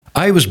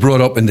I was brought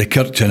up in the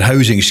Kirkton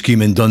housing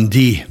scheme in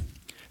Dundee.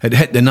 It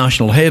hit the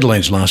national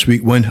headlines last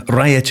week when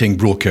rioting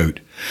broke out.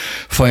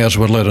 Fires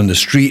were lit on the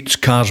streets,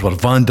 cars were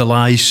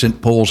vandalised,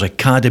 St Paul's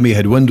Academy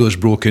had windows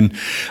broken,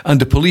 and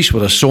the police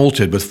were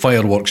assaulted with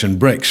fireworks and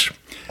bricks.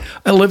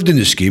 I lived in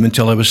the scheme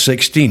until I was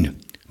 16.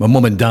 My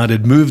mum and dad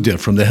had moved there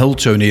from the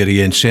Hilltown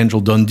area in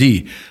central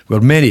Dundee, where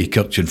many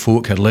Kirkton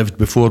folk had lived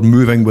before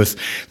moving with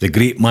the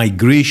great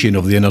migration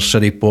of the inner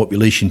city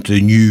population to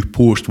the new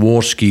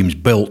post-war schemes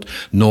built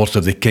north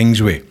of the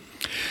Kingsway.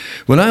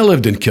 When I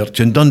lived in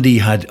Kirkton, Dundee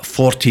had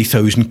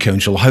 40,000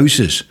 council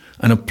houses,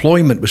 and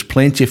employment was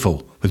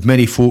plentiful, with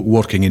many folk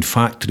working in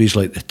factories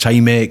like the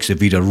Timex, the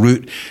Vida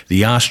Root,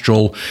 the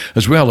Astral,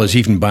 as well as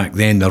even back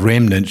then the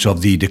remnants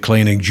of the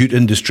declining jute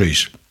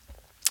industries.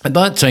 At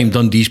that time,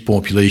 Dundee's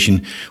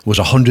population was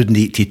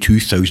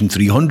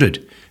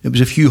 182,300. It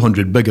was a few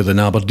hundred bigger than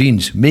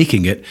Aberdeen's,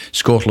 making it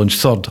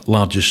Scotland's third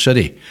largest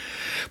city.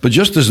 But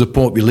just as the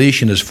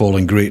population has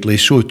fallen greatly,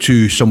 so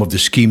too some of the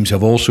schemes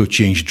have also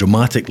changed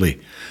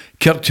dramatically.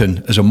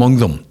 Kirkton is among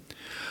them.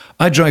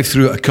 I drive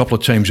through it a couple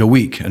of times a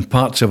week, and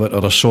parts of it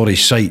are a sorry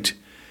sight.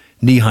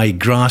 Knee-high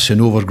grass and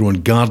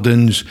overgrown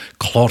gardens,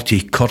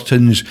 clorty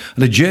curtains,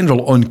 and a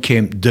general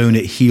unkempt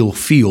down-at-heel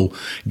feel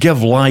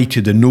give lie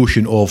to the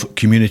notion of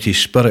community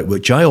spirit,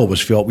 which I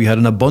always felt we had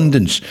in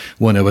abundance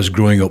when I was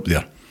growing up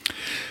there.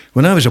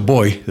 When I was a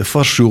boy, the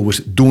first rule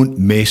was don't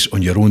mess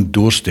on your own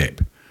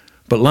doorstep.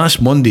 But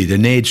last Monday, the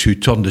Neds who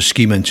turned the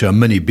scheme into a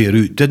mini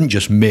Beirut didn't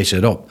just mess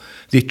it up,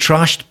 they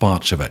trashed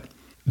parts of it.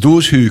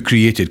 Those who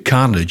created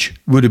carnage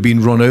would have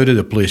been run out of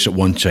the place at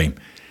one time,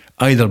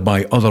 either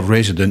by other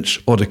residents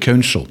or the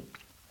council.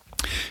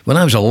 When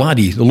I was a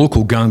laddie, the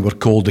local gang were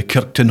called the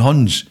Kirkton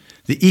Huns.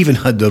 They even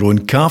had their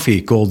own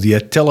cafe called the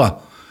Attila.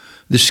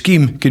 The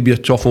scheme could be a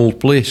tough old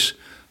place.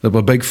 There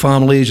were big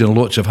families and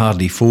lots of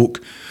hardy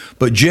folk,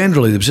 but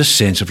generally there was a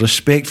sense of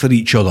respect for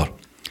each other.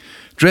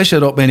 Dress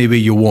it up any way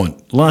you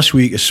want. Last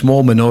week, a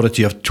small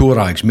minority of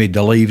Torags made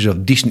the lives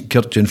of decent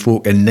Kirkton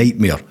folk a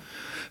nightmare.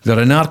 Their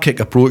anarchic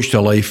approach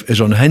to life is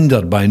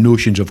unhindered by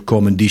notions of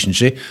common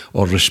decency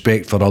or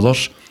respect for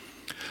others.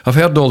 I've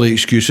heard all the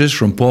excuses,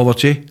 from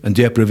poverty and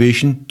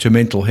deprivation to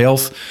mental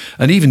health,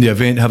 and even the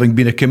event having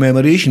been a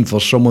commemoration for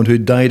someone who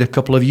died a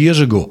couple of years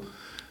ago.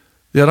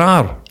 There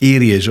are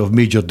areas of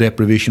major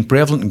deprivation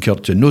prevalent in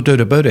Kirkton, no doubt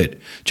about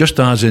it, just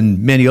as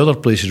in many other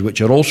places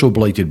which are also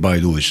blighted by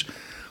those.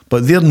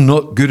 But they're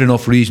not good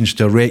enough reasons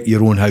to wreck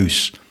your own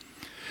house.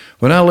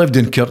 When I lived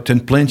in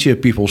Kirkton, plenty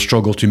of people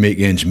struggled to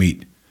make ends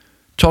meet.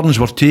 Turns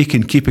were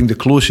taken keeping the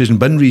closes and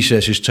bin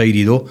recesses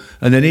tidy though,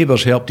 and the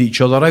neighbours helped each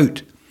other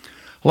out.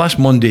 Last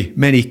Monday,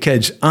 many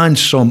kids and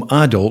some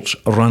adults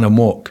ran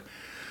amok.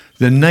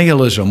 The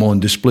nihilism on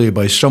display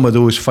by some of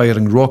those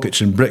firing rockets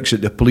and bricks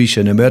at the police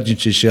and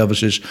emergency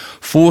services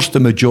forced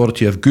the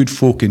majority of good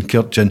folk in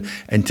Kirkton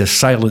into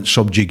silent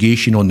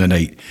subjugation on the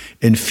night,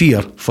 in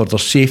fear for their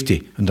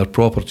safety and their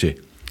property.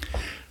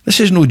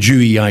 This is no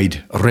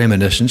dewy-eyed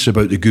reminiscence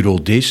about the good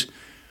old days.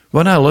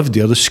 When I lived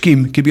there, the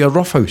scheme could be a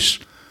roughhouse.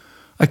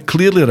 I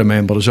clearly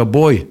remember as a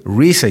boy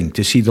racing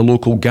to see the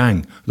local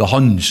gang, the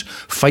Huns,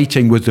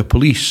 fighting with the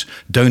police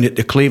down at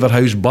the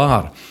Claverhouse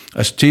bar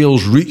as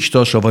tales reached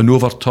us of an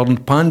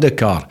overturned panda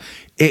car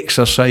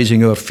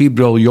exercising our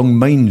febrile young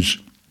minds.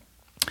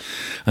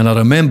 And I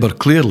remember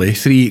clearly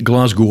 3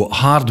 Glasgow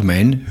hard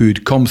men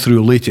who'd come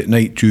through late at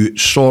night to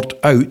sort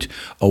out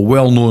a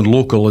well-known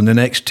local in the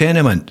next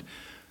tenement.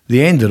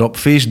 They ended up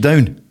face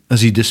down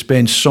as he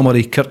dispensed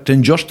summary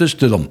Kirkton justice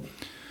to them.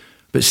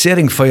 But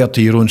setting fire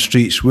to your own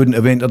streets wouldn't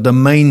have entered the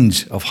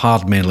minds of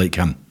hard men like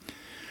him.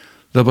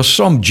 There were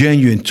some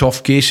genuine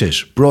tough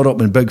cases, brought up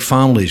in big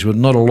families with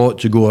not a lot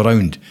to go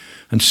around,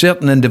 and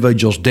certain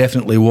individuals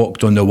definitely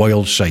walked on the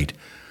wild side.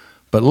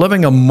 But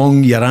living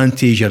among your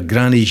aunties, your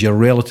grannies, your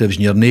relatives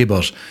and your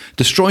neighbours,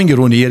 destroying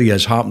your own area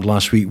as happened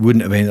last week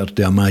wouldn't have entered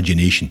the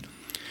imagination.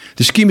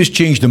 The scheme has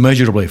changed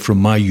immeasurably from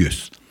my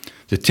youth.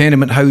 The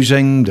tenement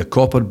housing, the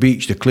Copper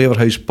Beach, the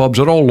Claverhouse pubs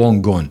are all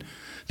long gone.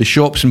 The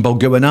shops in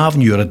Balgowan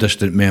Avenue are a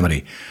distant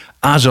memory,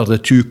 as are the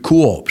 2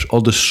 co-ops,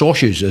 or the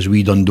Soshes as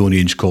we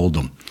Dundonians called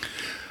them.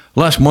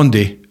 Last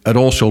Monday, it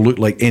also looked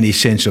like any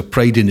sense of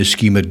pride in the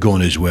scheme had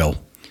gone as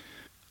well.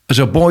 As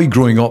a boy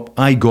growing up,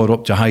 I got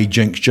up to high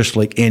jinks just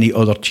like any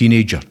other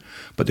teenager,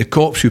 but the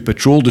cops who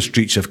patrolled the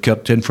streets of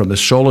Kirkton from the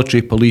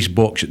solitary police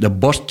box at the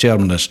bus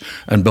terminus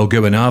in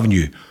Balgowan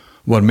Avenue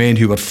were men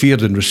who were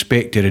feared and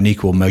respected in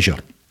equal measure.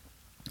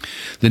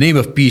 The name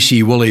of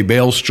PC Willie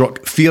Bell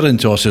struck fear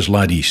into us as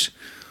laddies.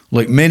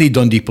 Like many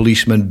Dundee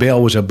policemen,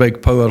 Bell was a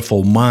big,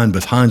 powerful man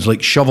with hands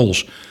like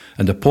shovels,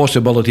 and the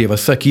possibility of a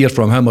thick ear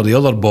from him or the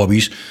other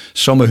bobbies,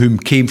 some of whom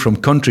came from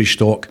country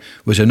stock,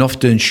 was enough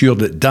to ensure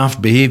that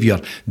daft behaviour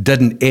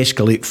didn't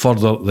escalate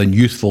further than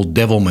youthful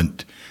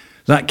devilment.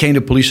 That kind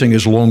of policing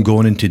is long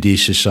gone in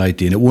today's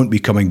society, and it won't be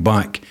coming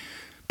back.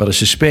 But I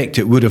suspect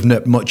it would have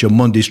nipped much of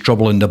Monday's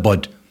trouble in the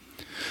bud.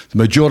 The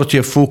majority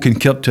of folk in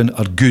Kirkton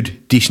are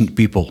good, decent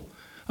people.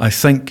 I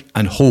think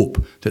and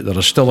hope that there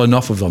are still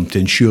enough of them to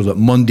ensure that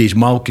Monday's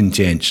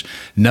malcontents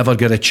never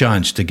get a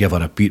chance to give a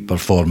repeat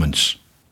performance.